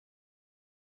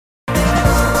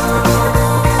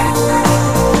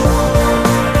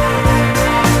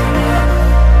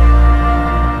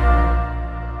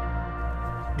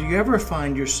you ever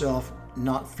find yourself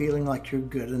not feeling like you're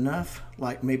good enough?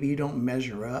 Like maybe you don't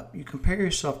measure up. You compare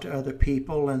yourself to other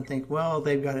people and think, well,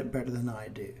 they've got it better than I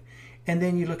do. And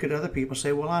then you look at other people and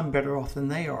say, well, I'm better off than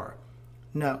they are.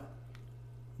 No,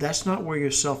 that's not where your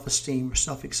self-esteem or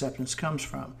self-acceptance comes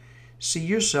from. See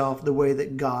yourself the way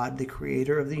that God, the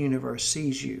creator of the universe,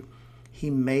 sees you. He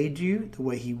made you the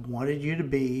way he wanted you to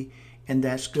be, and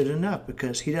that's good enough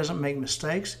because he doesn't make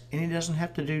mistakes and he doesn't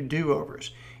have to do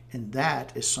do-overs. And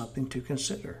that is something to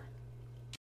consider.